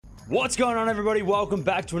What's going on, everybody? Welcome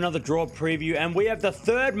back to another draw preview, and we have the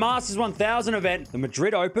third Masters 1000 event, the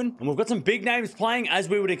Madrid Open, and we've got some big names playing as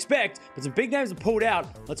we would expect, but some big names have pulled out.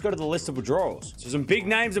 Let's go to the list of withdrawals. So some big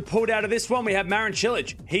names have pulled out of this one. We have Marin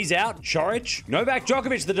Cilic, he's out. Coric, Novak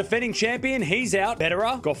Djokovic, the defending champion, he's out.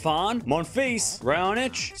 Federer, Goffin, Monfils,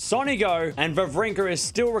 Raonic, Sonigo, and Wawrinka is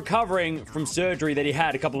still recovering from surgery that he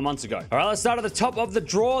had a couple of months ago. All right, let's start at the top of the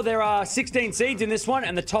draw. There are 16 seeds in this one,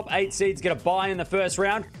 and the top 8 seeds get a bye in the first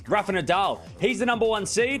round. Rafa Nadal, he's the number 1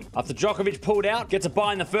 seed. After Djokovic pulled out, gets a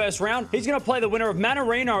bye in the first round. He's going to play the winner of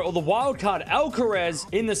Mannarino or the wildcard Alcaraz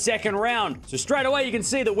in the second round. So straight away, you can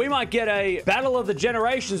see that we might get a battle of the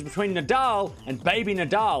generations between Nadal and baby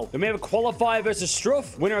Nadal. Then we have a qualifier versus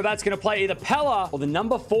Struff. Winner of that's going to play either Pella or the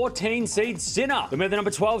number 14 seed Sinner. Then we have the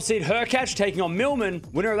number 12 seed Hurkacz taking on Millman.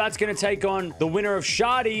 Winner of that's going to take on the winner of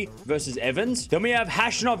Shardy versus Evans. Then we have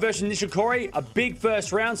Khachanov versus Nishikori, a big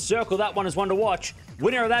first round. Circle that one as one to watch.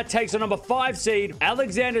 Winner of that takes on number 5 seed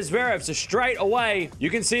Alexander Zverev. So straight away, you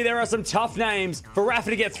can see there are some tough names for Rafa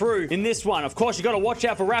to get through in this one. Of course, you got to watch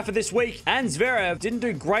out for Rafa this week. And Zverev didn't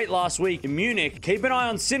do great last week in Munich. Keep an eye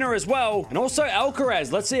on Sinner as well. And also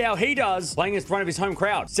Alcaraz. Let's see how he does playing in front of his home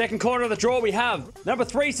crowd. Second quarter of the draw, we have number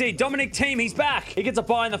 3 seed Dominic Thiem. He's back. He gets a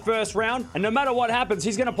bye in the first round. And no matter what happens,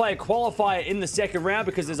 he's going to play a qualifier in the second round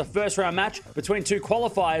because there's a first round match between 2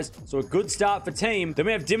 qualifiers. So a good start for Thiem. Then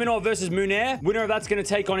we have Dimonov versus Muner. Winner of that's going to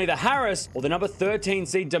take on either Harris or the number 13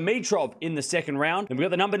 seed Dimitrov in the second round. Then we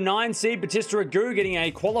got the number 9 seed Batista Agut getting a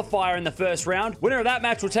qualifier in the first round. Winner of that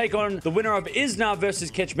match will take on the winner of Isner versus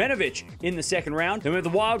Kecmanovic in the second round. Then we have the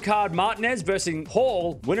wild card Martinez versus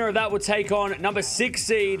Hall. Winner of that will take on number 6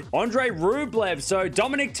 seed Andrei Rublev. So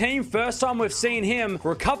Dominic Thiem, first time we've seen him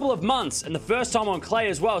for a couple of months, and the first time on clay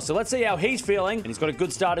as well. So let's see how he's feeling. And he's got a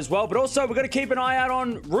good start as well. But also we've got to keep an eye out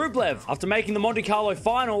on Rublev after making the Monte Carlo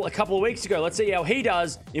final a couple of weeks ago. Let's see how he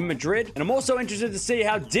does in Madrid. And I'm also interested to see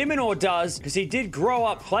how de Minaur does, because he did grow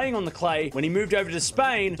up playing on the clay when he moved over to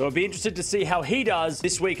Spain. So I'll be interested to see how he does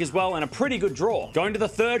this week as well, and a pretty good draw. Going to the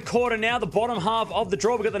third quarter now, the bottom half of the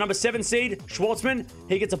draw. We've got the number 7 seed Schwartzman.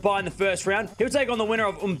 He gets a bye in the first round. He'll take on the winner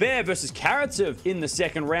of Humbert versus Karatsev in the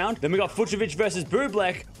second round. Then we got Fucsovics versus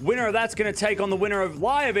Bublik. Winner of that's going to take on the winner of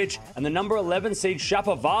Lajovic and the number 11 seed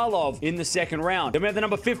Shapovalov in the second round. Then we have the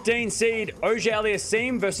number 15 seed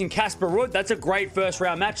Auger-Aliassime versus Casper Ruud. That's a great first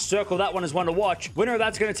round match. Circle that one as one to watch. Winner of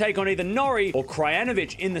that's going to take on either Norrie or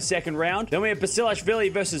Krajinovic in the second round. Then we have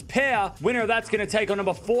Basilashvili versus Per. Winner of that's going to take on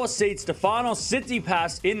number 4 seed Stefanos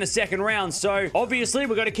Tsitsipas in the second round. So obviously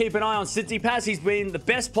we've got to keep an eye on Tsitsipas. He's been the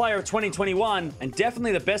best player of 2021 and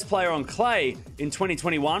definitely the best player on clay in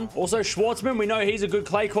 2021. Also Schwartzman, we know he's a good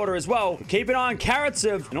clay quarter as well. Keep an eye on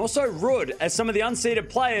Karatsev and also Ruud as some of the unseeded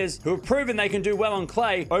players who have proven they can do well on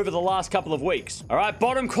clay over the last couple of weeks. All right,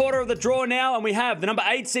 bottom quarter of the draw now, and we have the number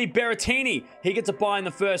 8 seed Berrettini. He gets a bye in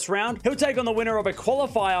the first round. He'll take on the winner of a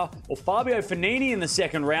qualifier or Fabio Fognini in the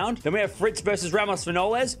second round. Then we have Fritz versus Ramos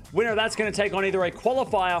Vinoles. Winner of that's going to take on either a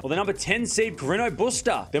qualifier or the number 10 seed Carreño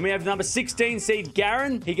Busta. Then we have the number 16 seed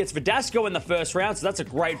Garin. He gets Verdasco in the first round, so that's a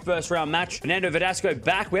great first round match. Fernando Verdasco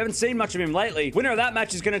back. We haven't seen much of him lately. Winner of that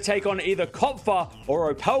match is going to take on either Kopfer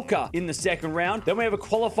or Opelka in the second round. Then we have a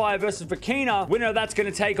qualifier versus Vakina. Winner of that's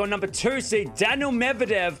going to take on number 2 seed Daniel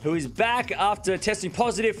Medvedev, who is back after testing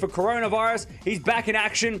positive for coronavirus. He's back in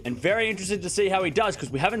action and very interested to see how he does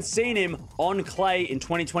because we haven't seen him on clay in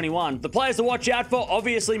 2021. The players to watch out for,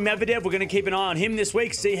 obviously Medvedev. We're going to keep an eye on him this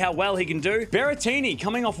week, see how well he can do. Berrettini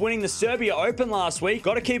coming off winning the Serbia Open last week.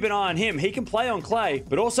 Got to keep an eye on him. He can play on clay,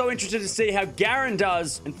 but also interested to see how Garin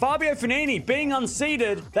does. And Fabio Fognini being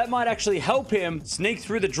unseeded, that might actually help him sneak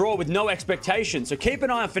through the draw with no expectation. So keep an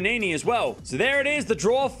eye on Fognini as well. So there it is, the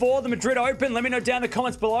draw for the Madrid Open. Let me know down in the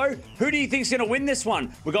comments below. Who do you think's going to win this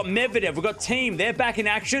one? We've got Medvedev, we've got Thiem. They're back in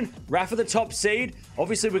action. Rafa the top seed.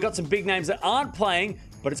 Obviously, we've got some big names that aren't playing,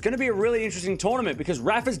 but it's going to be a really interesting tournament because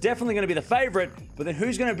Rafa's definitely going to be the favorite, but then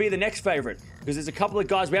who's going to be the next favorite? Because there's a couple of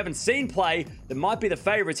guys we haven't seen play that might be the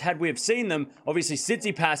favorites had we have seen them. Obviously,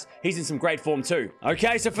 Tsitsipas, he's in some great form too.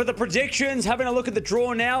 Okay, so for the predictions, having a look at the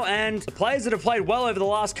draw now, and the players that have played well over the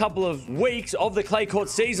last couple of weeks of the clay court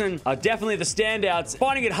season are definitely the standouts.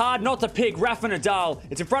 Finding it hard not to pick Rafa Nadal.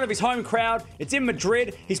 It's in front of his home crowd. It's in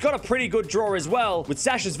Madrid. He's got a pretty good draw as well, with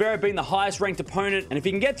Sasha Zverev being the highest ranked opponent. And if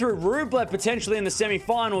he can get through Rublev potentially in the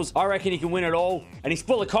semi-finals, I reckon he can win it all. And he's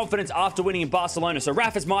full of confidence after winning in Barcelona. So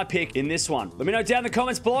Rafa's my pick in this one. Let me know down in the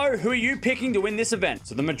comments below, who are you picking to win this event?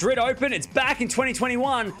 So the Madrid Open, it's back in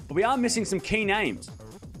 2021, but we are missing some key names.